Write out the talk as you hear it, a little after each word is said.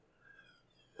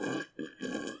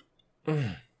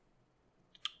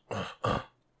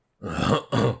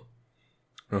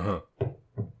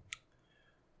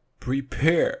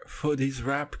Prepare for this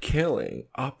rap killing.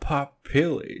 I pop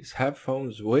pillies,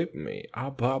 headphones with me. I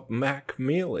pop Mac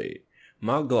Millie.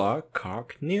 My Glock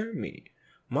cock near me.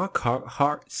 My cock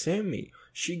heart send me.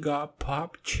 She got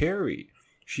pop cherry.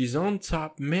 She's on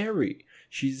top Mary.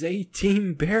 She's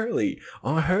 18 barely.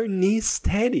 On her knees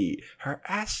steady. Her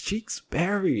ass cheeks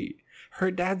berry.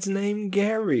 Her dad's name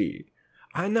Gary.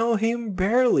 I know him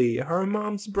barely. Her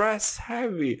mom's breasts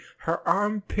heavy. Her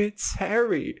armpits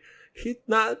hairy. He's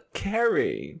not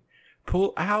carrying.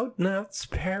 Pull out not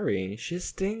sparing. She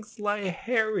stinks like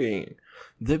herring.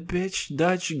 The bitch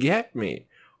Dutch get me.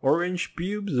 Orange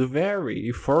pubes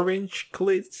vary. 4-inch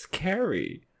clits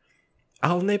carry.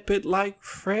 I'll nip it like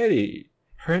Freddy.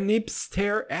 Her nips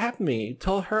stare at me.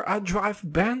 Tell her I drive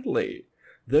Bentley.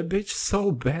 The bitch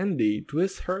so bendy.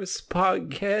 Twist her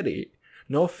spaghetti.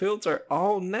 No filter,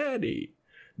 all natty.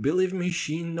 Believe me,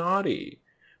 she naughty.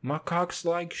 My cock's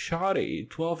like shoddy.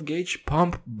 12-gauge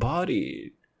pump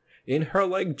body. In her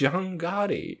like John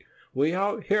Gotti. We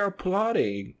out here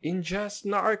plotting. Ingest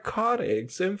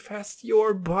narcotics. Infest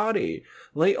your body.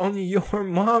 Lay on your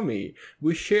mommy.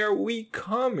 We share weak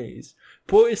commies.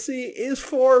 Pussy is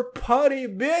for potty,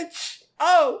 bitch.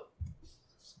 Oh!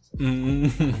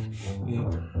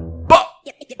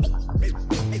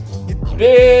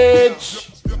 Bitch!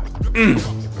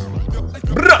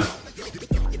 Bruh!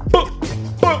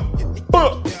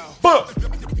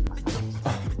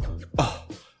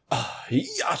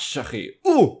 יש אחי,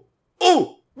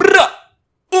 ברה,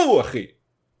 אחי,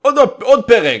 עוד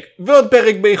פרק, ועוד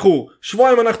פרק באיחור,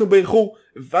 שבועיים אנחנו באיחור,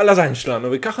 ועל הזין שלנו,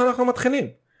 וככה אנחנו מתחילים.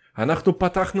 אנחנו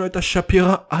פתחנו את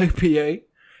השפירה IPA,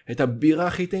 את הבירה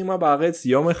הכי טעימה בארץ,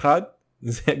 יום אחד,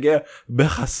 זה יגיע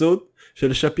בחסות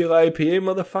של שפירה IPA,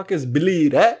 motherfuckers,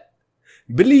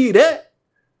 בלי רע.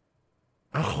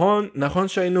 נכון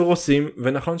שהיינו רוסים,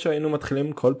 ונכון שהיינו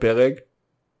מתחילים כל פרק,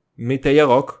 מיטה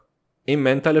ירוק, עם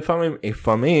מנטה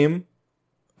לפעמים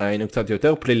היינו קצת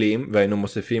יותר פליליים והיינו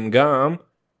מוסיפים גם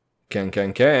כן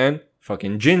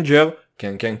פאקינג ג'ינג'ר,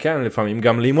 כן לפעמים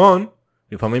גם לימון,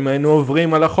 לפעמים היינו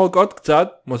עוברים על החוק עוד קצת,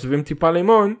 מוסיפים טיפה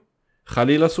לימון,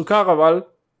 חלילה סוכר, אבל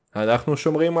אנחנו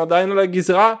שומרים עדיין על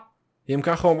הגזרה, אם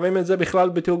ככה אומרים את זה בכלל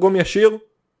בתרגום ישיר.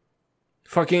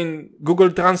 פאקינג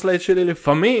גוגל טרנסלייט שלי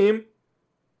לפעמים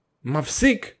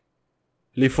מפסיק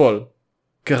לפעול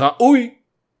כראוי,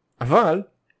 אבל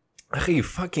אחי,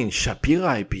 פאקינג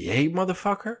שפירה IPA,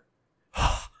 motherfucker?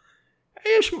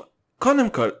 יש, קודם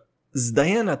כל,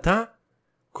 זדיין אתה,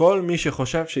 כל מי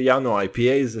שחושב שיאנו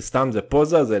IPA זה סתם, זה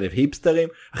פוזה, זה להיפסטרים,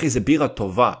 אחי, זה בירה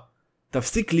טובה.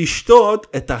 תפסיק לשתות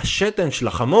את השתן של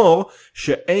החמור,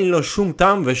 שאין לו שום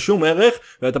טעם ושום ערך,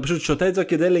 ואתה פשוט שותה את זה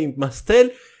כדי להתמסטל,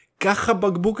 ככה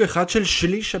בקבוק אחד של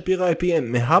שליש שפירה IPA,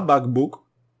 מהבקבוק,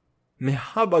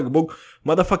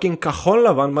 motherfucking כחול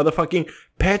לבן, motherfucking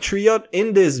patriot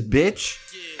in this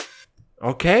bitch,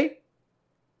 אוקיי?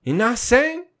 הנה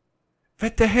סיין,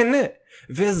 ותהנה,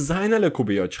 וזין על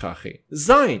הקוביות שלך אחי,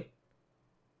 זין,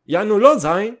 יענו לא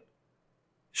זין,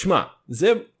 שמע,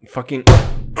 זה פאקינג,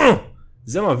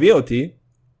 זה מביא אותי,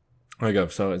 רגע,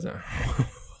 אפשר את זה,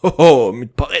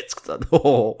 מתפרץ קצת,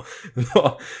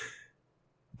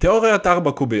 תיאוריית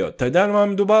 4 קוביות, אתה יודע על מה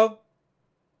מדובר?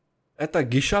 את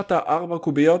הגישת 4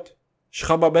 קוביות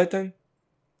שלך בבטן?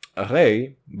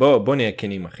 הרי, בוא נהיה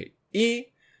כנים אחי.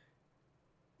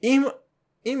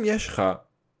 אם יש לך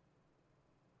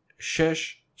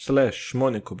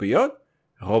 6/8 קוביות,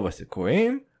 רוב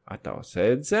הסיכויים אתה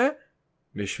עושה את זה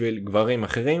בשביל גברים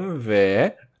אחרים,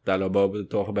 ואתה לא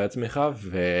בטוח בעצמך,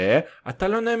 ואתה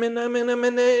לא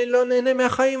נהנה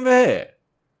מהחיים,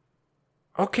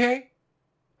 אוקיי?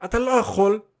 אתה לא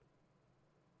יכול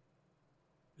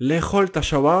לאכול את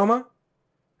השווארמה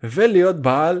ולהיות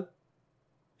בעל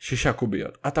 6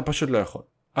 קוביות. אתה פשוט לא יכול.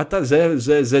 אתה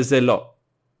זה לא.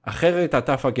 אחרת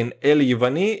אתה פאקינג אל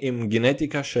יווני עם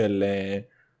גנטיקה של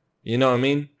you know what I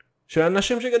mean? של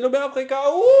אנשים שגדלו באפריקה,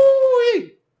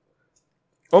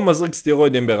 או מזריק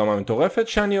סטירואידים ברמה מטורפת,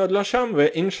 שאני עוד לא שם,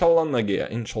 ואינשאללה נגיע.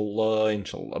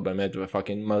 אינשאללה באמת,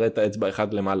 ופאקינג מראה את האצבע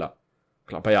אחד למעלה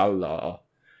כלפי יאללה.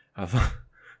 אבל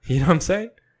you know what I'm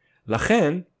saying?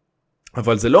 לכן,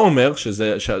 אבל זה לא אומר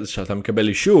שאתה מקבל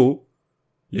אישור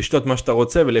לשתות מה שאתה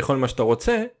רוצה ולאכול מה שאתה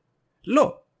רוצה.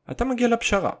 לא, אתה מגיע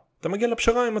לפשרה. אתה מגיע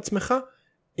לפשרה עם עצמך,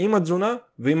 עם התזונה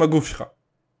ועם הגוף שלך.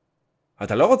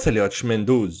 אתה לא רוצה להיות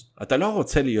שמנדוז, אתה לא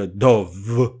רוצה להיות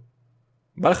דוב.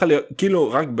 בא לך להיות,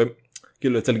 כאילו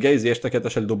כאילו אצל גייז יש את הקטע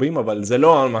של דובים, אבל זה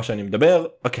לא על מה שאני מדבר.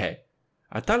 אוקיי.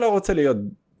 אתה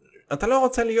לא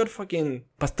רוצה להיות פאקינג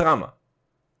פסטרמה.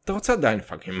 אתה רוצה עדיין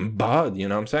פאקינג בד, you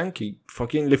know what I'm saying? כי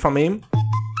פאקינג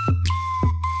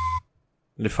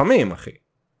לפעמים אחי,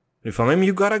 לפעמים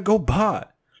you gotta go bad,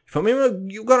 לפעמים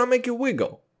you gotta make it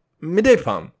wiggle. מדי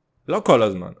פעם. לא כל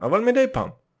הזמן, אבל מדי פעם.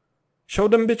 show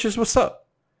them bitches what's up.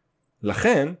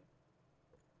 לכן,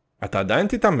 אתה עדיין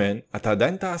תתאמן, אתה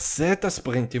עדיין תעשה את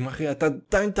הספרינטים, אחי, אתה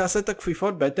עדיין תעשה את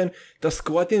הכפיפות בטן, את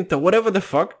הסקואטים, את whatever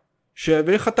the fuck,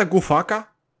 שיביא לך את הגופקה,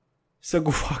 זה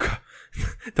גופקה.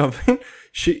 אתה מבין?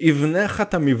 שיבנה לך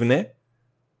את המבנה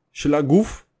של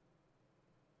הגוף,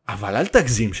 אבל אל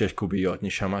תגזים 6 קוביות,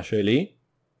 נשמה שלי,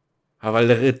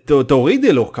 אבל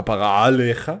תורידי לו כפרה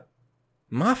עליך.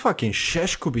 מה פאקינג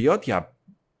 6 קוביות, יא...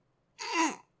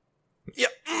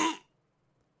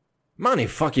 מה אני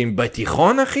פאקינג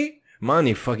בתיכון, אחי? מה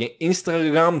אני פאקינג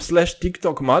אינסטגרם סלש טיק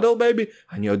טוק מודל בייבי?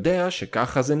 אני יודע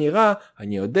שככה זה נראה,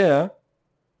 אני יודע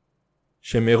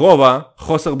שמרוב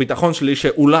החוסר ביטחון שלי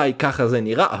שאולי ככה זה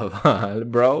נראה, אבל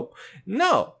ברו,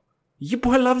 no. Your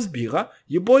boy loves בירה,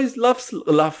 your boy loves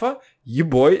לאפה,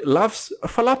 your boy loves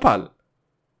פלאפל.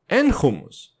 אין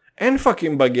חומוס, אין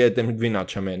פאקינג בגט עם גבינת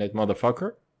שמנת, motherfucker.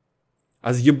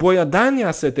 אז יבוי עדיין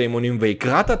יעשה את האימונים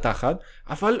ויקרא את התחת,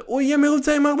 אבל הוא יהיה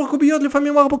מרוצה עם 4 קוביות,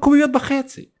 לפעמים 4 קוביות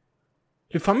בחצי.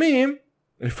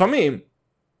 לפעמים,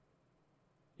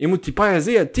 אם הוא טיפה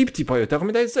יזיע, טיפה יותר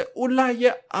מדי, זה אולי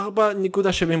יהיה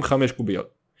 4.75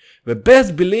 קוביות.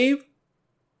 ו-best believe,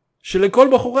 שלכל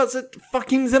בחורה זה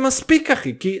פאקינג זה מספיק,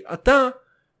 אחי, כי אתה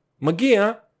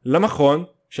מגיע למכון,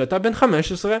 שאתה בן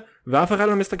 15, ואף אחד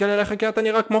לא מסתכל עליך כי אתה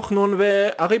נראה כמו חנון,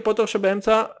 והארי פוטר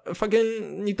שבאמצע פאקינג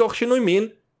ניתוח שינוי מין.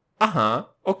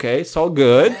 אוקיי, so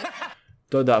good.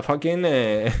 תודה, פאקינג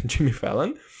ג'ימי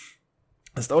פלן.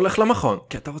 אז אתה הולך למכון,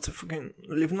 כי אתה רוצה פאקינג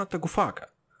לבנות את הגופה.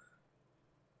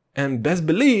 And best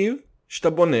believe שאתה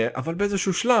בונה, אבל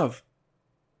באיזשהו שלב.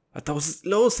 אתה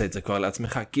לא עושה את זה כבר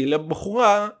לעצמך, כי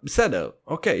לבחורה, בסדר,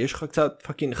 אוקיי, יש לך קצת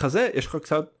פאקינג חזה, יש לך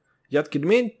קצת יד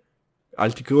קדמית,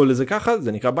 אל תקראו לזה ככה,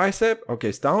 זה נקרא בייספ,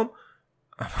 אוקיי, סתם.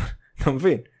 אתה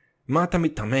מבין? מה אתה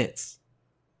מתאמץ?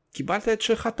 קיבלת את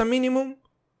שלך את המינימום,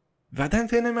 ועדיין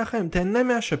תהנה מהחיים, תהנה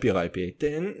מהשפיר IPA,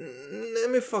 תהנה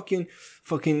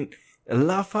מפאקינג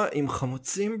לאפה עם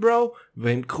חמוצים ברו,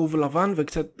 ועם כרוב לבן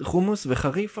וקצת חומוס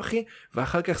וחריף אחי,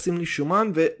 ואחר כך שים לי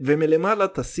שומן, ומלמעלה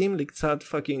תשים לי קצת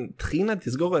פאקינג טחינה,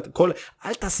 תסגור את הכל,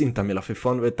 אל תשים את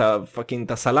המלפפון ואת הפאקינג,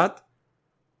 את הסלט,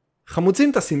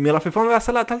 חמוצים תשים, מלפפון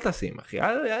והסלט אל תשים, אחי.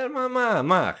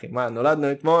 מה, אחי? מה,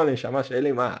 נולדנו אתמול, נשמה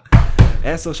שלי, מה?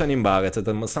 10 שנים בארץ,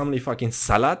 אתה שם לי פאקינג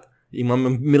סלט, עם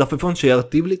המלפפון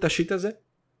שירטיב לי את השיט הזה?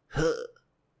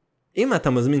 אם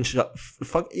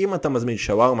אתה מזמין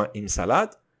שווארמה עם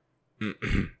סלט,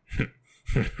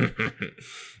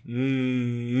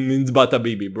 נצבעת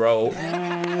ביבי, ברו.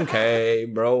 אוקיי,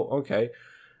 ברו, אוקיי.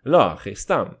 לא, אחי,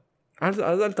 סתם. אז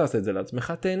אל תעשה את זה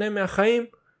לעצמך, תהנה מהחיים,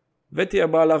 ותהיה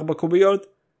בעל 4 קוביות,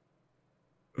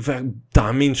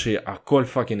 ותאמין שהכל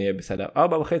פאקינג יהיה בסדר.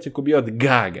 4.5 קוביות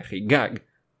גג, אחי, גג.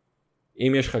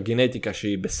 אם יש לך גנטיקה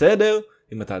שהיא בסדר,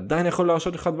 אם אתה עדיין יכול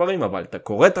להרשות לך דברים, אבל אתה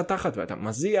קורא את התחת ואתה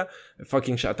מזיע,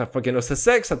 פאקינג שאתה פאקינג עושה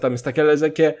סקס, אתה מסתכל על זה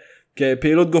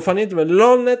כפעילות גופנית,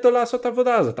 ולא נטו לעשות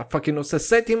עבודה, אז אתה פאקינג עושה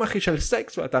סטים אחי של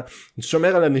סקס, ואתה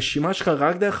שומר על הנשימה שלך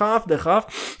רק דרך האף,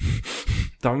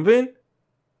 אתה מבין?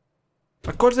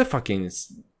 הכל זה פאקינג,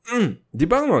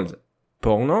 דיברנו על זה.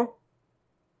 פורנו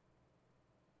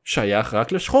שייך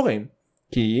רק לשחורים,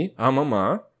 כי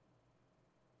הממה,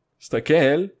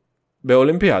 סתכל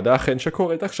באולימפיאדה אכן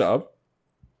שקורית עכשיו,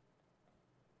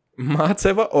 מה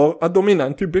הצבע אור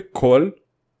הדומיננטי בכל,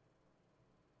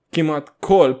 כמעט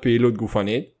כל פעילות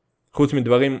גופנית, חוץ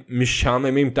מדברים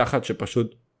משעממים תחת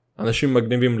שפשוט אנשים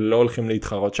מגניבים לא הולכים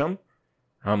להתחרות שם,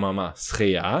 הממה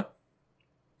שחייה,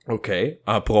 אוקיי,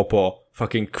 אפרופו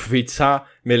פאקינג קפיצה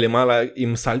מלמעלה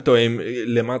עם סלטו עם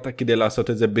למטה כדי לעשות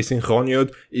את זה בסינכרוניות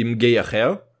עם גיי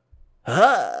אחר.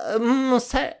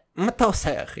 מה אתה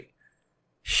עושה אחי?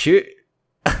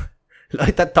 לא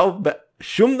היית טוב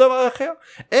בשום דבר אחר?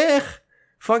 איך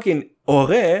פאקינג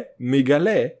הורה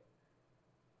מגלה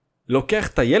לוקח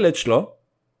את הילד שלו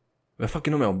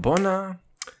ופאקינג אומר בונה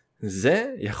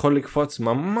זה יכול לקפוץ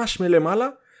ממש מלמעלה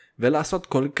ולעשות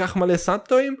כל כך מלא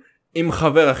סלטואים עם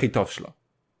חבר הכי טוב שלו,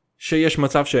 שיש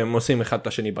מצב שהם עושים אחד את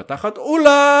השני בתחת,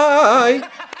 אולי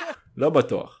לא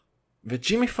בטוח.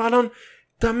 וג'ימי פאלון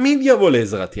תמיד יבוא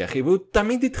לעזרתי אחי, והוא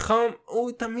תמיד יתחם,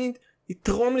 הוא תמיד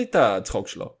יתרום לי את הצחוק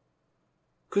שלו,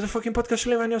 כי זה פאקינג פודקאסט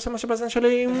שלי ואני עושה מה שבזמן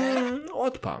שלי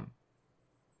עוד פעם,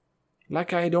 like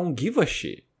I don't give a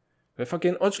shit.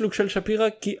 ופאקינג עוד שלוק של שפירה,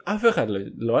 כי אף אחד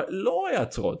לא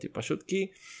יעצרו אותי, פשוט כי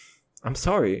I'm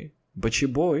sorry but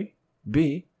your boy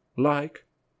be like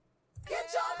get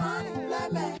your money,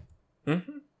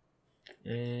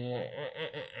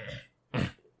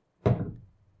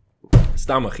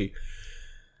 סתם אחי,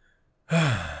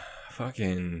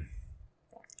 פאקינג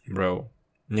ברו,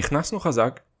 נכנסנו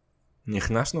חזק,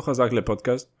 נכנסנו חזק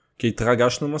לפודקאסט, כי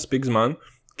התרגשנו מספיק זמן,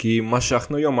 כי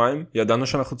משכנו יומיים, ידענו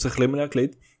שאנחנו צריכים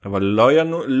להקליט, אבל לא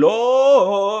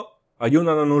היו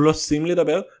לנו נושאים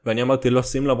לדבר, ואני אמרתי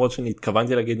נושאים למרות שאני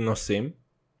התכוונתי להגיד נושאים,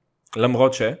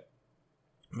 למרות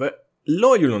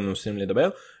ולא היו לנו נושאים לדבר,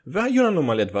 והיו לנו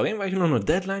מלא דברים, והיו לנו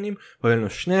דדליינים, והיו לנו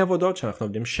 2 עבודות שאנחנו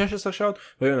עובדים 16 שעות,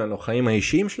 והיו לנו חיים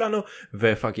האישיים שלנו,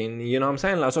 ופאקינג, you know what I'm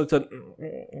saying, לעשות קצת...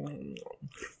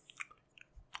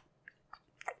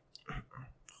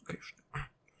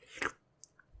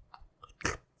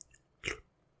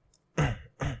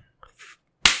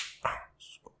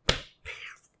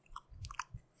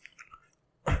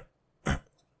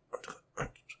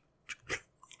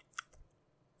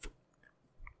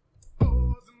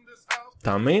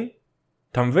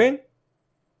 אתה מבין?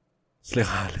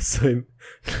 סליחה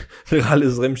על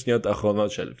 20 שניות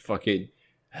האחרונות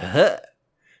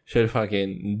של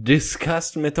פאקינג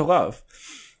דיסקאסט מטורף.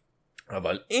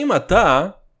 אבל אם אתה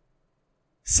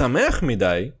שמח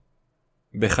מדי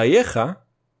בחייך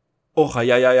או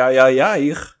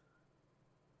חייך,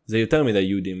 זה יותר מדי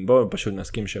יהודים. בואו פשוט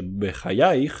נסכים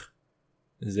שבחייך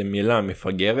זה מילה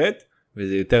מפגרת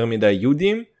וזה יותר מדי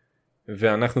יהודים,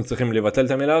 ואנחנו צריכים לבטל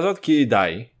את המילה הזאת כי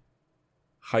די.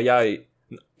 חיי,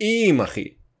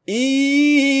 אחי,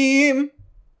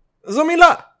 זו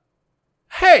מילה.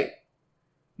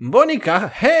 בוא ניקח,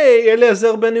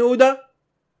 אליעזר בן יהודה,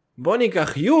 בוא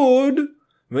ניקח יוד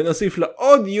ונוסיף לה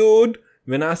עוד יוד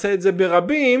ונעשה את זה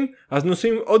ברבים, אז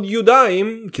נוסיף עוד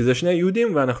יודיים, כי זה 2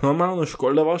 יהודים, ואנחנו אמרנו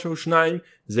שכל דבר שהוא 2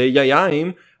 זה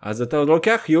ייים, אז אתה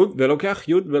לוקח יוד ולוקח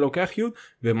יוד ולוקח יוד,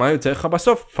 ומה יוצא לך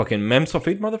בסוף? פאקינג מם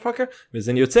סופית מודפאקר,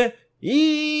 וזה יוצא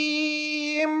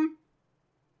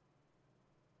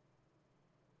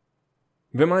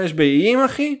ומה יש באיים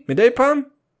אחי? מדי פעם?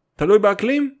 תלוי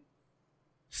באקלים?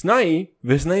 סנאי,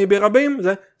 וסנאי ברבים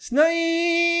זה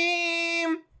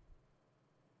סנאים.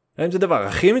 האם זה דבר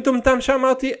הכי מטומטם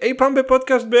שאמרתי אי פעם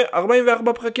בפודקאסט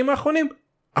ב-44 פרקים האחרונים?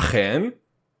 אכן.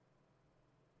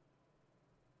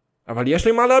 אבל יש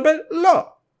לי מה לאבד? לא.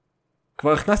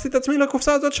 כבר הכנסתי את עצמי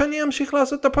לקופסה הזאת שאני אמשיך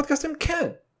לעשות את הפודקאסטים? כן.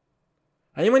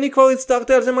 האם אני כבר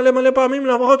הצטערתי על זה מלא פעמים,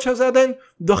 למרות שזה עדיין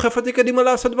דוחף אותי קדימה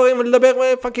לעשות דברים ולדבר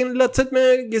ופאקינג לצאת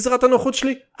מגזרת הנוחות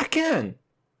שלי? כן.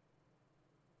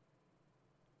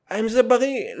 האם זה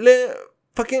בריא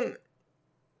לפאקינג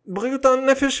בריאות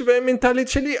הנפש ומנטלית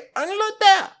שלי? אני לא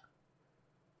יודע.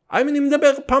 האם אני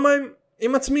מדבר פעמיים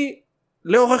עם עצמי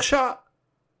לאורך שעה?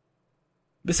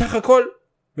 בסך הכל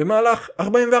במהלך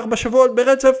 44 שבועות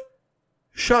ברצף,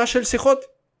 שעה של שיחות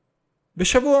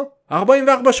בשבוע,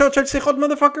 44 שעות של שיחות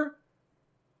מודפאקר,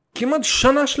 כמעט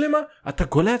שנה שלמה. אתה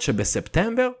קולט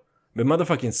שבספטמבר,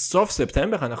 במודפאקינג סוף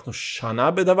ספטמבר, אנחנו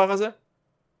שנה בדבר הזה?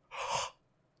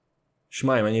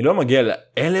 שמע, אם אני לא מגיע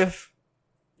ל1,000,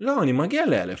 לא, אני מגיע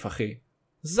ל1,000 אחי,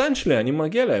 זן שלי, אני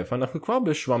מגיע ל1,000, אנחנו כבר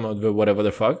ב700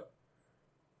 ו-whatever the fuck.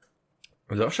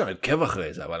 זה לא שאני עוקב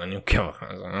אחרי זה, אבל אני עוקב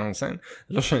אחרי זה,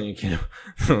 לא שאני כאילו,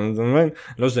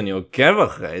 לא שאני עוקב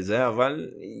אחרי זה, אבל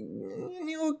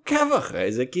אני עוקב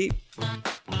אחרי זה, כי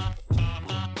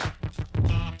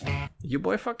your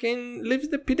boy fucking lives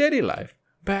the P. Diddy life,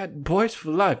 bad boys for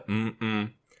life,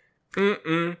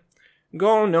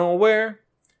 go nowhere,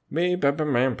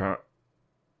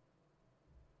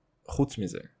 חוץ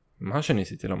מזה, מה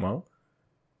שניסיתי לומר,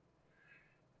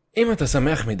 אם אתה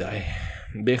שמח מדי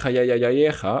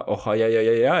בחייך או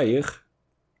חייך,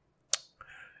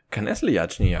 כנס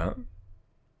ליד שנייה,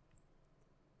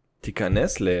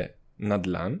 תיכנס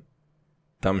לנדלן,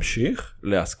 תמשיך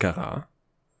להשכרה,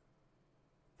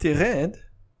 תרד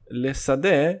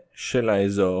לשדה של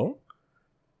האזור,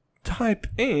 type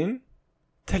in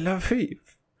תל אביב,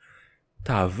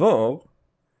 תעבור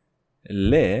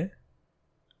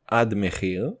לעד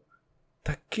מחיר,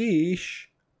 תקיש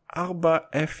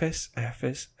 4000,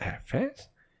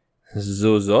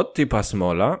 זוזות טיפה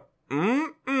שמאלה,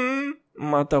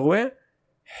 מה אתה רואה?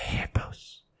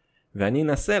 חיפוש. ואני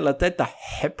אנסה לתת את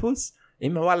החיפוש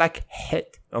עם וואלק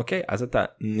חט, אוקיי? אז אתה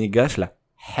ניגש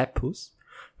לחיפוש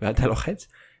ואתה לוחץ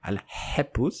על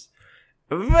חיפוש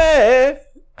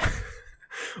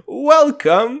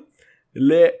welcome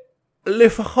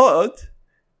לפחות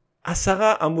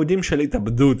 10 עמודים של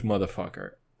התאבדות motherfucker,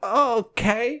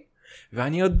 אוקיי?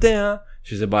 ואני יודע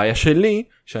שזה בעיה שלי,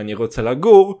 שאני רוצה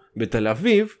לגור בתל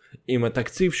אביב עם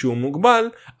התקציב שהוא מוגבל,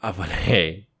 אבל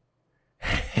היי,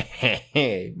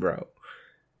 bro,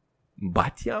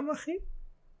 בת ים אחי?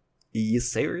 Are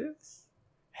you serious?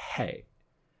 היי,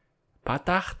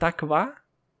 פתחת כבר?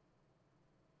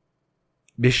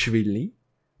 בשבילי?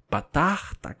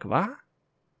 פתחת כבר?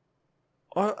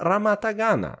 או רמת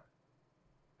הגנה?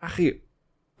 אחי,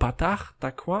 פתחת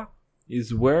כבר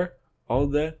is where all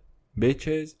the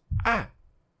bitches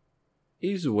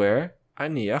is where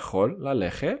אני יכול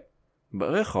ללכת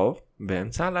ברחוב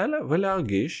באמצע הלילה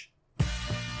ולהרגיש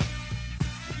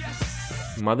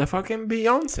motherfucking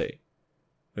ביונסי.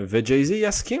 וג'יי-זי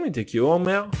יסכים איתי כי הוא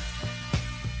אומר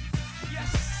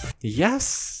yes,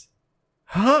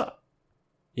 you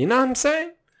know what I'm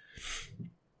saying?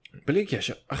 בלי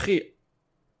קשר, אחי,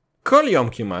 כל יום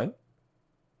כמעט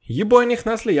יובוי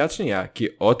נכנס ליד שנייה, כי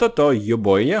אוטוטו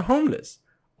יובוי יהיה הומלס.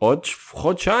 עוד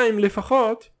חודשיים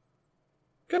לפחות,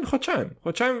 כן,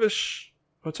 חודשיים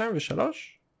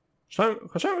ושלוש,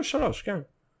 כן.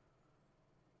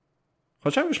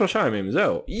 חודשיים ושלושה ימים,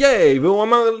 זהו. ייי, והוא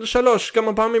אמר 3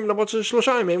 כמה פעמים למרות שזה 3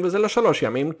 ימים, וזה לא 3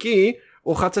 ימים, כי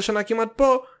הוא חצי שנה כמעט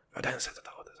פה, ועדיין עושה את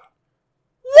התחרות הזאת.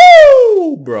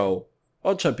 וואו, ברו.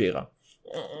 עוד שפירה.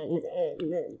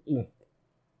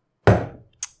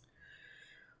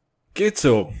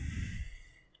 קיצור,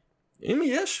 אם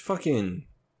יש פאקינג,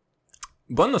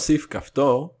 בוא נוסיף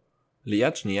כפתור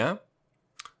ליד שנייה,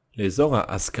 לאזור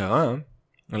ההשכרה,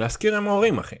 להזכיר עם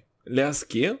הורים, אחי.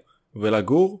 להזכיר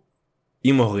ולגור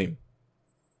עם הורים.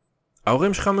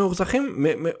 ההורים שלך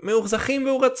מאוחזכים,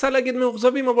 והוא רצה להגיד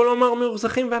מאוחזבים, אבל הוא אמר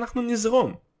מאוחזכים, ואנחנו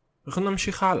נזרום. אנחנו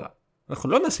נמשיך הלאה. אנחנו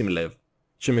לא נשים לב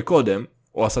שמקודם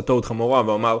הוא עשה טעות חמורה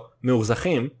ואמר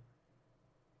מאוחזכים,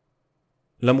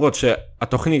 למרות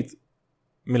שהתוכנית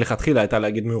מלכתחילה הייתה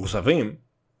להגיד מאוחזבים,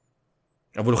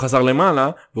 אבל הוא חזר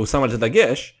למעלה והוא שם על זה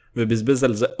דגש ובזבז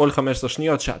על זה עוד 15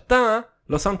 שניות שאתה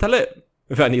לא שמת לב,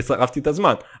 ואני שרפתי את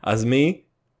הזמן. אז מי?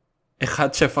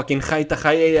 אחד שפאקינג חי את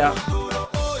החייה.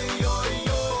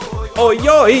 אוי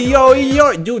אוי אוי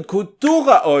אוי דוד,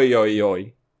 קוטורה אוי אוי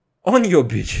אוי on your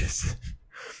bitches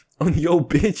on your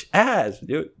bitch ass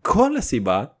dude. כל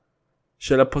הסיבה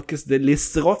של הפודקאסט זה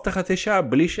לשרוף את החצי שעה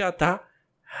בלי שאתה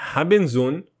הבן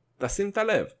זון תשים את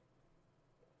הלב.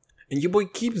 and your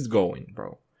boy keeps going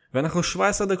bro, ואנחנו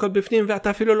 17 דקות בפנים ואתה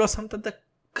אפילו לא שמת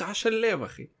דקה של לב,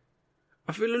 אחי.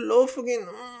 אפילו לא פאקינג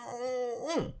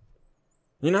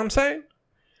you know what I'm saying?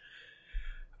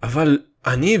 אבל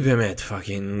אני באמת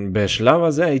פאקינג בשלב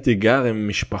הזה הייתי גר עם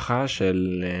משפחה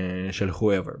של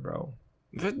whoever bro,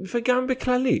 וגם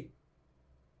בכללי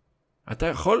אתה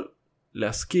יכול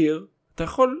להזכיר, אתה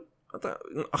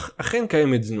אכן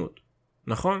קיימת זנות,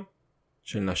 נכון?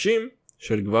 של נשים,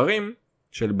 של גברים,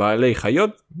 של בעלי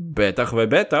חיות, בטח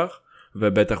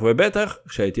ובטח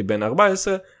כשהייתי בן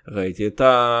 14 ראיתי את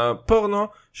הפורנו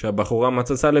שהבחורה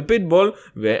מצצה לפיטבול,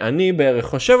 ואני בערך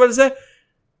חושב על זה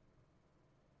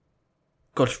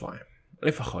כל שבועיים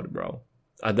לפחות ברו.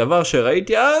 הדבר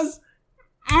שראיתי אז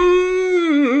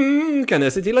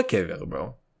כנסתי לקבר ברו.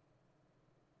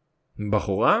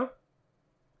 בחורה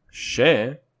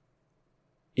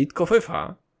שהתכופפה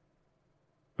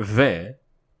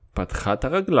ופתחה את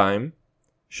הרגליים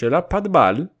של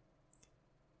הפטבל,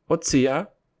 הוציאה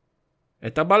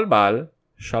את הבלבל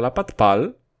של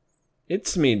הפטפל,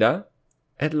 הצמידה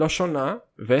את לשונה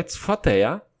ואת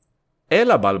שפתיה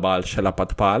אל הבלבל של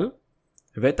הפטפל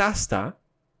ותעשתה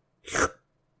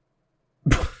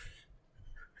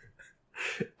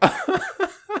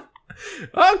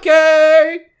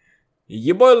אוקיי,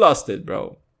 you boy lost it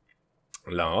bro.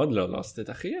 לא, עוד לא lost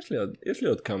it אחי, יש לי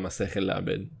עוד כמה שכל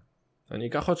לאבד. אני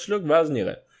אקח עוד שלוק ואז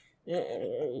נראה.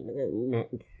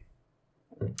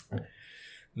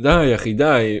 די אחי,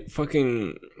 די,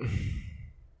 פאקינג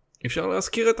אפשר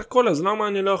להזכיר את הכל, אז למה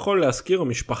אני לא יכול להזכיר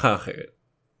משפחה אחרת?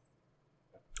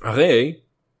 הרי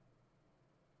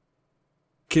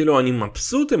כאילו אני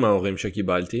מבסוט עם ההורים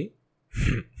שקיבלתי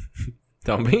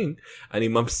אתה מבין? אני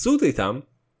מבסוט איתם,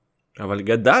 אבל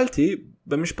גדלתי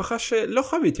במשפחה שלא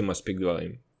חוויתי מספיק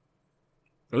דברים.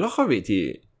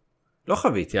 לא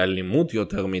חוויתי אלימות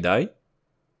יותר מדי.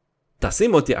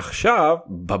 תשים אותי עכשיו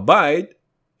בבית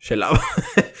של אבא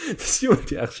תשים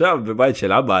אותי עכשיו בבית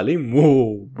של אבא אלים,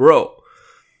 ברו,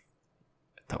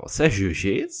 אתה עושה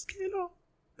ז'וז'יץ? כאילו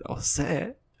אתה עושה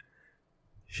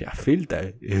שאפילת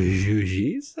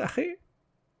ז'וז'יץ אחי?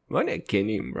 בוא נהיה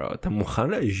כנים ברו, אתה מוכן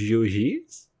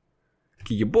לז'וז'יץ?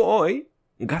 כי יבוי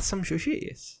got some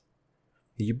ז'וז'יץ,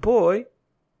 יבוי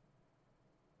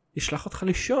ישלח אותך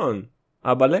לישון.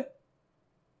 אבא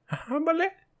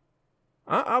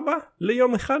אבא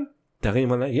ליום אחד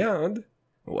תרים על היד,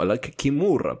 וואלה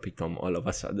ככימורה פתאום all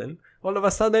of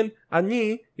a sudden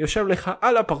אני יושב לך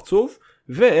על הפרצוף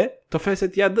ותופס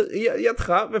את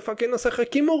ידך ופאקינג עושה לך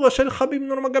כימורה של חביב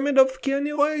נורמגמדוב, כי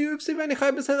אני רואה UFC ואני חי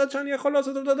בסרט שאני יכול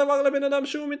לעשות אותו דבר לבן אדם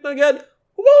שהוא מתנגד.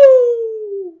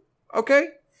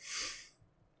 אוקיי?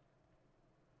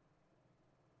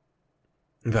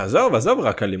 ועזוב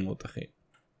רק אלימות אחי.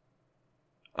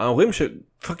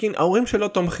 ההורים שלא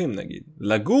תומכים נגיד,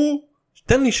 לגור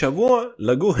תן לי שבוע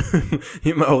לגור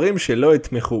עם ההורים שלא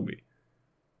יתמכו בי.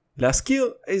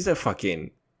 להזכיר איזה פאקינג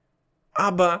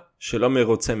אבא שלא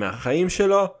מרוצה מהחיים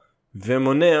שלו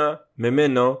ומונע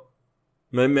ממנו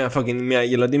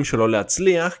מהילדים שלו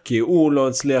להצליח, כי הוא לא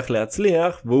הצליח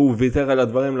להצליח והוא ויתר על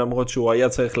הדברים למרות שהוא היה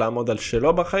צריך לעמוד על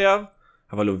שלו בחייו,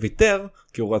 אבל הוא ויתר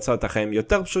כי הוא רצה את החיים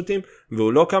יותר פשוטים,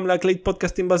 והוא לא קם להקליט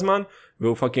פודקאסטים בזמן,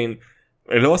 והוא פאקינג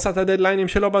לא עשה את הדדליינים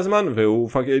שלו בזמן, והוא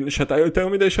פאקינג שתה יותר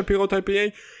מדי שפירות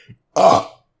IPA.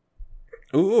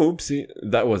 אופסי,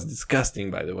 that was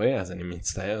disgusting by the way, אז אני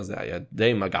מצטער, זה היה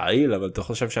די מגעיל, אבל אתה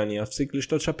חושב שאני אפסיק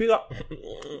לשתות שפירה?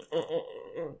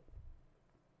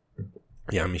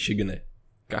 יא מישיגנה,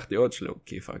 קחתי עוד שלו,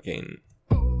 כי פאקינג,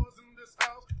 you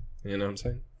know what I'm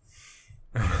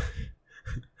saying?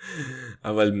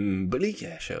 אבל בלי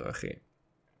קשר אחי,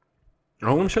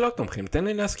 ההורים שלא תומכים, תן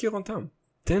לי להזכיר אותם,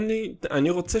 תן לי, אני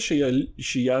רוצה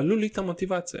שיעלו לי את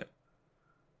המוטיבציה.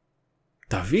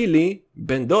 תביא לי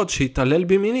בן דוד שיתעלל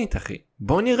בי מינית אחי,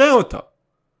 בוא נראה אותה,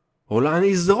 אולי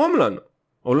אני אזרום לנו,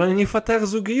 אולי אני אפתח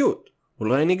זוגיות,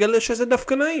 אולי אני אגלה שזה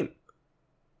דווקא נעים.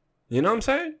 you know what I'm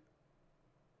saying?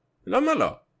 למה לא?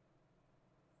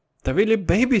 תביא לי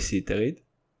בייביסיטרית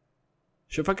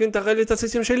שפאקינג תראה לי את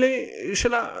הציצים שלי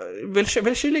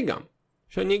ושלי גם,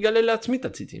 שאני אגלה לעצמי את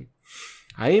הציצים.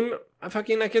 האם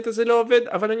הפאקינג הקטע הזה לא עובד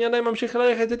אבל אני עדיין ממשיך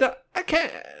ללכת איתה? כן,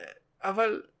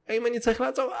 אבל האם אני צריך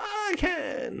לעצור?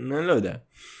 כן, אני לא יודע.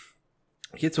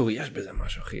 קיצור, יש בזה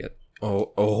משהו אחי,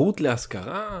 הורות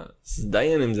להשכרה,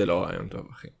 דיין אם זה לא רעיון טוב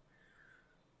אחי.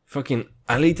 פאקינג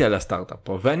עליתי על הסטארט-אפ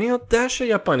פה, ואני יודע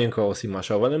שיפנים כבר עושים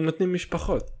משהו, אבל הם נותנים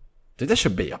משפחות. אתה יודע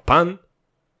שביפן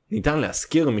ניתן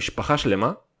להזכיר משפחה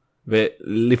שלמה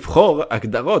ולבחור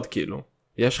הגדרות, כאילו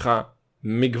יש לך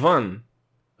מגוון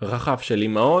רחב של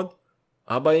אמהות,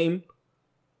 אבאים,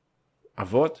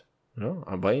 אבות, לא,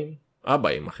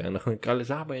 אבאים אחי, אנחנו נקרא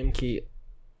לזה אבאים כי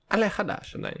עלי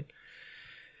חדש עדיין.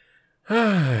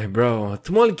 ברו,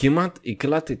 אתמול כמעט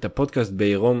הקלטתי את הפודקאסט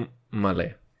בעירום מלא.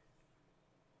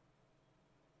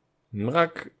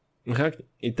 רק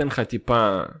ייתן לך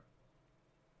טיפה,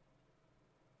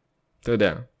 אתה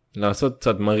יודע, לעשות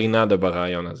קצת מרינדה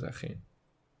ברעיון הזה אחי.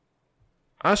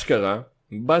 אשכרה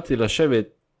באתי לשבת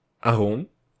ערום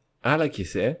על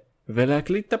הכיסא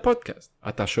ולהקליט את הפודקאסט.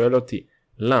 אתה שואל אותי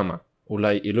למה?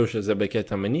 אולי אילושה זה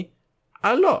בקטע מיני?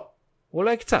 לא,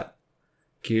 אולי קצת.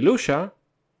 כי אילושה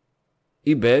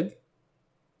איבד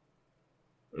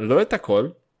לא את הכל,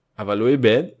 אבל הוא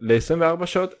איבד ל-24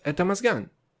 שעות את המזגן.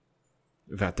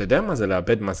 ואתה יודע מה זה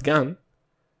לאבד מזגן?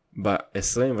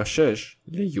 ב-26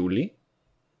 ליולי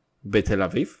בתל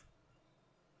אביב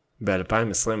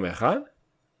ב-2021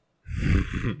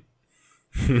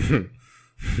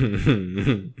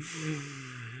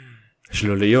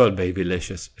 שלוליות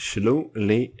בייבילשס,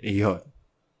 שלוליות.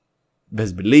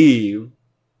 best believe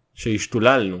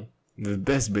שהשתוללנו,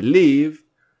 ו-best believe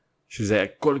שזה היה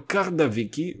כל כך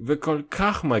דביקי וכל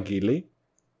כך מגילי.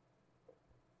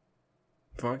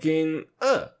 פאקינג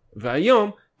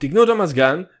והיום תקנו את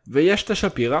המזגן ויש את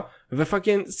השפירה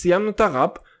ופאקינג סיימנו את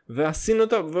הראפ ועשינו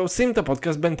את ועושים את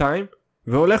הפודקאסט בינתיים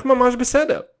והולך ממש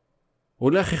בסדר. הוא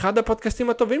הולך אחד הפודקאסטים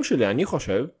הטובים שלי, אני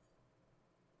חושב.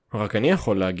 רק אני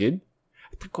יכול להגיד,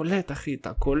 אתה קולט אחי,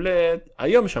 אתה קולט.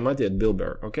 היום שמעתי את ביל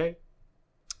בר, אוקיי?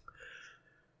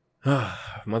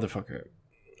 motherfucker.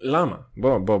 למה?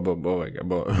 בוא רגע,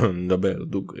 בוא נדבר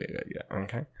דוגרי רגע,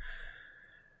 אוקיי?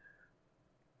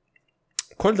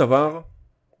 כל דבר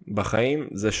בחיים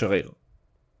זה שריר.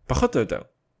 פחות או יותר.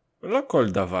 לא כל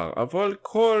דבר, אבל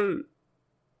כל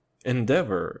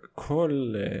endeavor,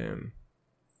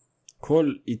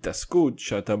 כל התעסקות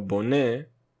שאתה בונה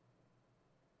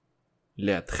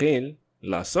להתחיל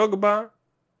לעסוק בה,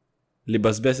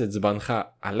 לבזבז את זמנך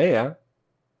עליה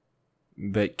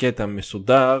בקטע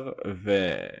מסודר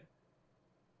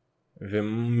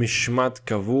ומשמעת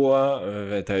קבוע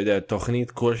ואתה יודע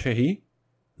תוכנית כלשהי,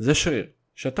 זה שריר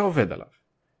שאתה עובד עליו.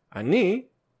 אני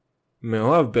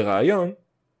מאוהב ברעיון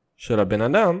של הבן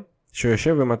אדם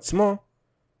שיושב עם עצמו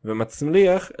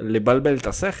ומצליח לבלבל את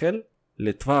השכל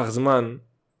לטווח זמן,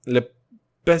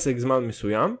 לפסק זמן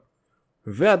מסוים,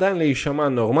 ועדיין להישמע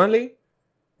נורמלי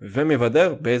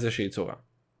ומבדר באיזושהי צורה.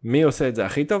 מי עושה את זה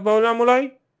הכי טוב בעולם אולי?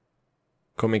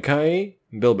 קומיקאי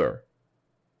ביל בר.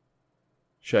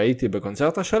 שהייתי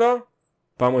בקונצרטה שלו,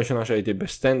 פעם ראשונה שהייתי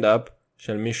בסטנדאפ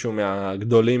של מישהו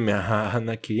מהגדולים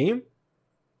מהענקיים,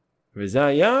 וזה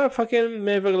היה פאקינג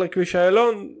מעבר לכביש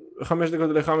איילון, 5 דקות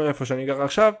לך מאיפה שאני גר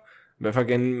עכשיו,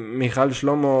 בפאקינג מיכל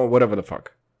שלמה, whatever the fuck.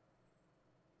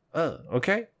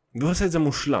 אוקיי? והוא עושה את זה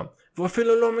מושלם, והוא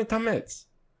אפילו לא מתאמץ.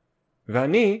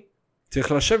 ואני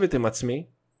צריך לשבת עם עצמי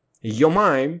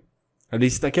יומיים,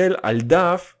 להסתכל על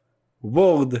דף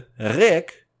וורד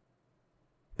ריק,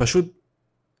 פשוט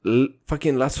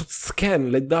פאקינג לעשות סקן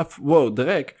לדף וורד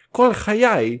ריק, כל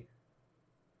חיי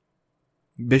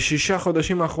ב6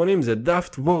 חודשים האחרונים זה דף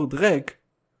וורד ריק,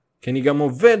 כי אני גם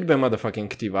עובד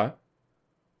במדפאקינג כתיבה,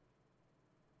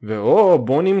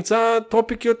 בוא נמצא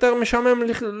טופיק יותר משעמם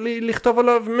לכתוב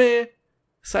עליו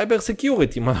מסייבר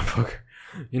סקיוריטי, מודפאקר.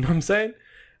 You know what I'm saying?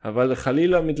 אבל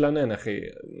חלילה מתלנן, אחי.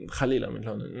 חלילה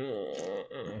מתלנן.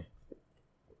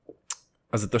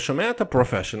 אז אתה שומע את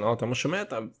הפרופשיונל, אתה שומע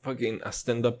את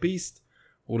הסטנדאפיסט,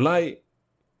 אולי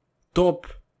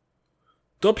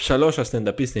טופ 3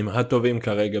 הסטנדאפיסטים הטובים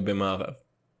כרגע במערב.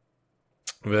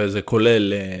 וזה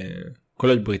כולל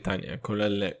בריטניה,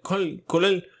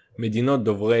 כולל מדינות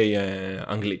דוברי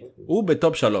אנגלית. הוא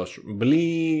בטופ 3,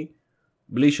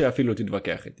 בלי שאפילו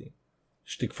תתווכח איתי.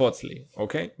 שתקפוץ לי,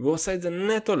 אוקיי? והוא עושה את זה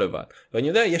נטו לבד. ואני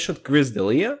יודע, יש עוד קריס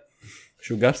דליה,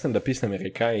 שהוא גם סטנדאפיסט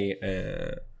אמריקאי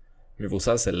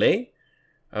מבוסס LA,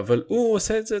 אבל הוא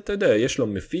עושה את זה, אתה יודע, יש לו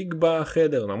מפיק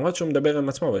בחדר, למרות שהוא מדבר עם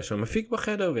עצמו, ויש לו מפיק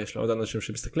בחדר, ויש לו עוד אנשים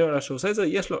שמסתכלים עליו שהוא עושה את זה,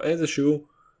 יש לו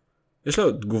יש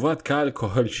לו תגובת קהל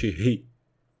כלשהי.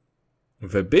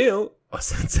 וביל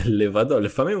עושה את זה לבדו,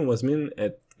 לפעמים הוא מזמין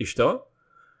את אשתו,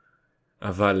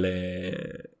 אבל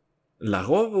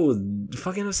לרוב הוא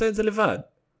פאקינג עושה את זה לבד.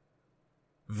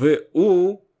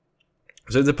 והוא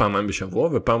עושה את זה פעמיים בשבוע,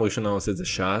 ופעם ראשונה הוא עושה את זה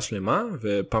שעה שלמה,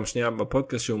 ופעם שנייה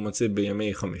בפודקאסט שהוא מוציא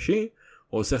בימי חמישי,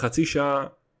 הוא עושה חצי שעה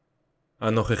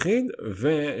הנוכחית,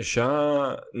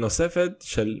 ושעה נוספת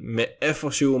של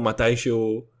מאיפשהו,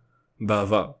 מתישהו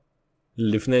בעבר.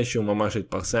 לפני שהוא ממש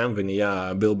התפרסם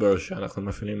ונהיה ביל בר שאנחנו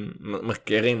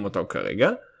מכירים אותו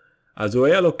כרגע, אז הוא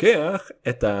היה לוקח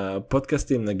את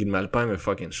הפודקאסטים נגיד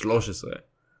מ-2013,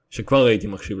 שכבר הייתי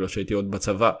מקשיב לו שהייתי עוד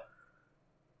בצבא.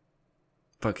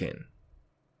 פאקינג.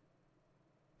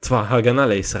 צבא הגנה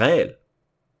לישראל.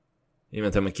 אם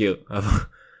אתה מכיר.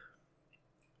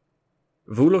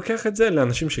 והוא לוקח את זה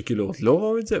לאנשים שכאילו לא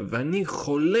ראו את זה, ואני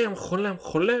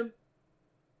חולם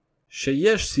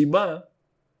שיש סיבה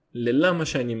ללמה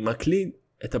שאני מקליד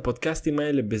את הפודקאסטים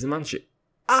האלה בזמן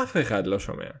שאף אחד לא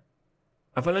שומע.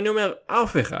 אבל אני אומר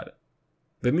אף אחד.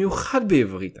 במיוחד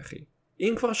בעברית, אחי.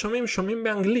 אם כבר שומעים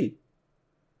באנגלית.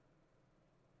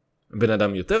 בן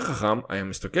אדם יותר חכם היה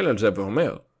מסתכל על זה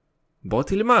ואומר, בוא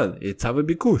תלמד, היצע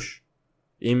וביקוש.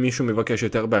 אם מישהו מבקש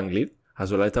יותר באנגלית,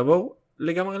 אז אולי תעבור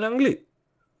לגמרי לאנגלית.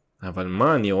 אבל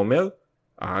מה אני אומר?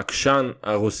 העקשן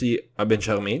הרוסי הבן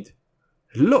שרמית?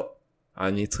 לא.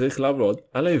 אני צריך לעבוד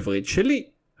על העברית שלי.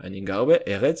 אני גר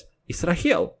בארץ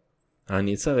ישראל.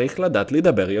 אני צריך לדעת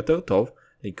לדבר יותר טוב,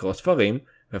 לקרוא ספרים,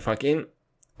 ופאקינג,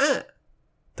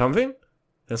 אתה מבין?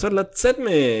 לנסות לצאת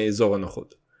מאזור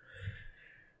הנוחות.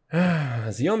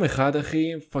 אז יום אחד,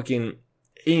 אחי, פאקינג,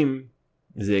 אם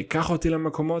זה ייקח אותי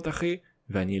למקומות, אחי,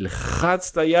 ואני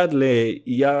אלחץ את היד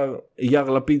ליאיר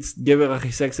לפיד, גבר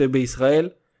הכי סקסי בישראל,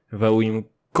 והוא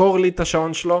ימכור לי את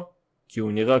השעון שלו, כי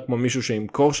הוא נראה כמו מישהו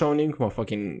שימכור שעונים, כמו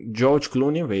פאקינג ג'ורג'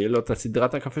 קלוני, ויהיה לו את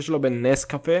הסדרת הקפה שלו בנס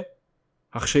קפה,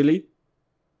 אח שלי.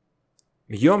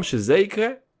 יום שזה יקרה,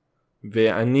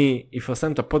 ואני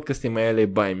אפרסם את הפודקאסטים האלה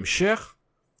בהמשך,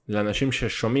 לאנשים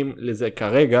ששומעים לזה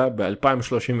כרגע,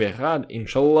 ב-2031,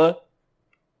 אינשאללה,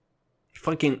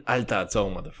 פאקינג אל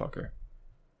תעצור, motherfucker.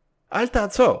 אל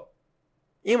תעצור.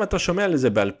 אם אתה שומע לזה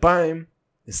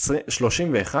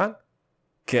ב-2031,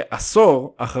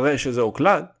 כעשור אחרי שזה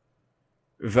הוקלט,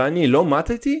 ואני לא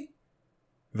מתתי,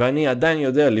 ואני עדיין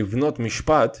יודע לבנות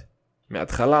משפט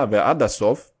מההתחלה ועד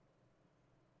הסוף,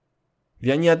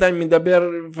 ואני עדיין מדבר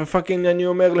ופאקינג אני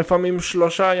אומר לפעמים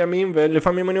 3 ימים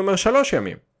ולפעמים אני אומר 3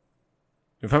 ימים.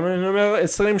 לפעמים אני אומר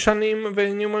 20 שנים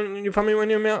ולפעמים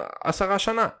אני אומר 10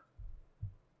 שנה.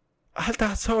 אל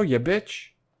תעצור יא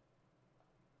ביץ'.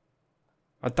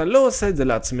 אתה לא עושה את זה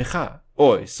לעצמך.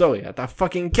 אוי, סורי, אתה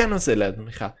פאקינג כן עושה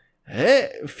לעצמך.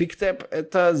 פיקטפ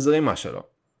את הזרימה שלו.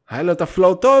 היה לו את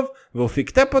הפלואו טוב, והוא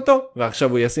פיקטפ אותו, ועכשיו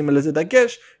הוא ישים על איזה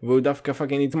דגש, והוא דווקא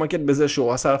פאקינג יתמקד בזה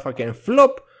שהוא עשה פאקינג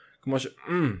פלופ, כמו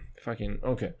פאקינג,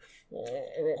 אוקיי.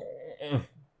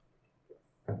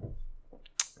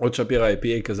 עוד שפירה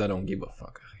IPA כזה, don't give a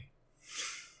fuck, אחי.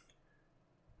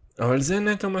 אבל זה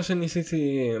נטו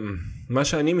מה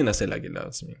שאני מנסה להגיד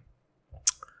לעצמי.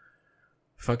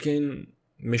 פאקינג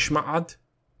משמעת,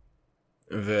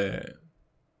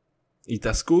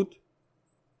 והתעסקות,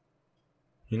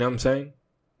 you know what I'm saying?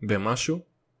 במשהו,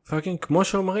 פאקינג כמו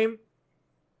שאומרים,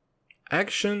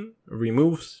 action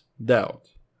removes doubt.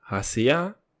 העשייה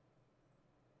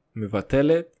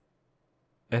מבטלת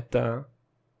את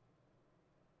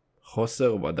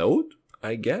החוסר ודאות,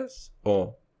 I guess,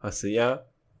 או עשייה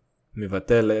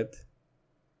מבטלת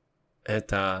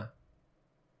את האי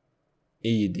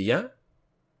ידיעה,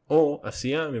 או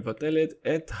עשייה מבטלת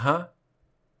את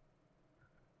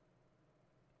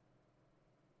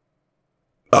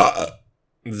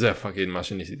זה פאקינג מה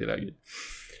שניסיתי להגיד.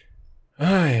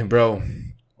 היי ברו.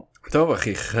 טוב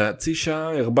אחי, חצי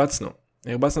שעה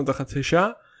הרבצנו את החצי שעה.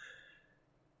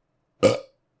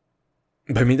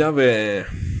 במידה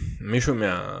ומישהו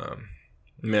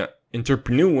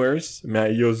מהאנטרפרנורס,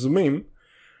 מהיוזמים,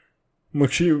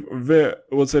 מקשיב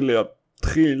ורוצה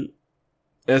להתחיל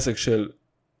עסק של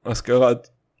השכרת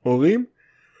הורים,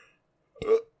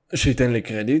 שייתן לי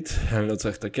קרדיט. אני לא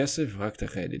צריך את הכסף, רק את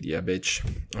הקרדיט, יא ביץ'.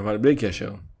 אבל בלי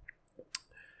קשר,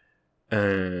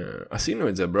 עשינו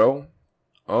את זה ברו.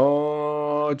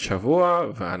 עוד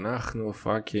שבוע ואנחנו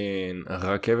פאקינג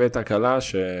רכבת הקלה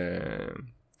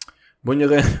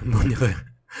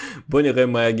בוא נראה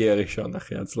מה יגיע ראשון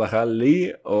אחי, הצלחה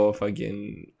לי או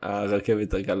פאקינג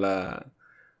הרכבת הקלה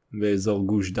באזור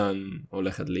גוש דן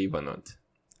הולכת להיבנות.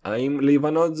 האם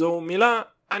להיבנות זו מילה?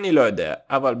 אני לא יודע,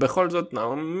 אבל בכל זאת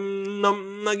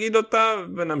נגיד אותה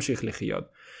ונמשיך לחיות.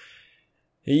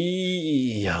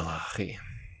 יאללה אחי,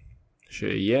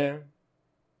 שיהיה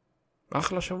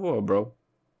אחלה שבוע ברו,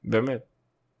 באמת.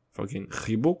 פאקינג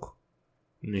חיבוק,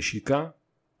 נשיקה,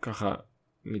 ככה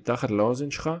מתחת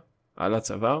לאוזן שלך, על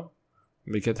הצוואר,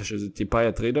 בקטע שזה טיפה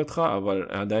יטריד אותך, אבל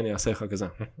עדיין יעשה לך כזה.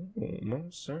 מה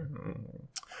זה?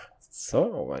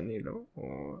 צור, אני לא...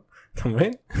 אתה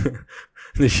מבין?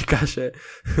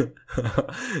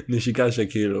 נשיקה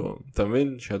שכאילו, אתה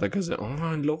מבין? שאתה כזה,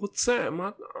 אני לא רוצה, מה...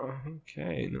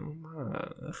 אוקיי, נו, מה?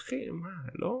 אחי, מה?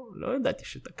 לא ידעתי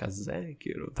שאתה כזה,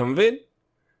 כאילו, אתה מבין?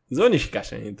 זו נשיקה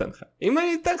שאני אתן לך. אם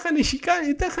אני אתן לך נשיקה,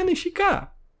 אני אתן לך נשיקה.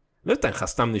 לא אתן לך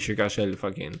סתם נשיקה של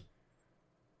פאקינג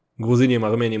גרוזינים,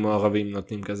 ארמנים או ערבים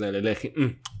נותנים כזה ללכי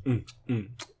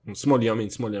שמאל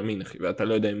ימין אחי, ואתה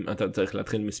לא יודע אם אתה צריך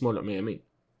להתחיל משמאל או מימין.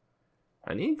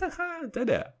 אני אתן לך, אתה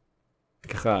יודע,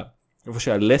 ככה איפה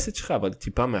שהלסת שלך אבל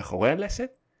טיפה מאחורי הלסת,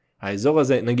 האזור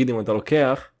הזה, נגיד אם אתה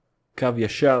לוקח קו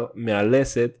ישר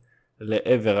מהלסת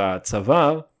לעבר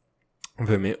הצוואר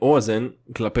ומאוזן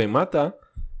כלפי מטה,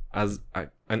 אז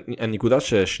הנקודה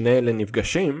ששני אלה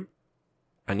נפגשים,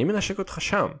 אני מנשק אותך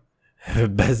שם.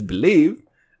 ובאז בליב,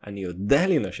 אני יודע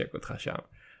לנשק אותך שם.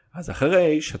 אז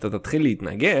אחרי שאתה תתחיל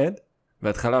להתנגד,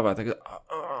 בהתחלה ואתה כזה,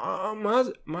 מה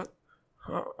זה? מה?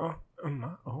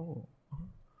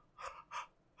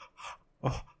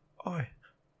 אוי,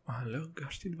 לא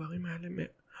הרגשתי דברים האלה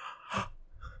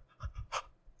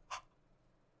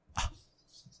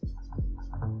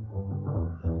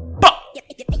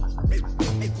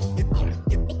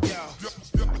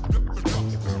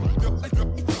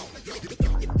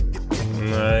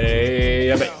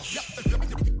יא ביץ'.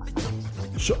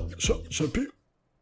 שפיר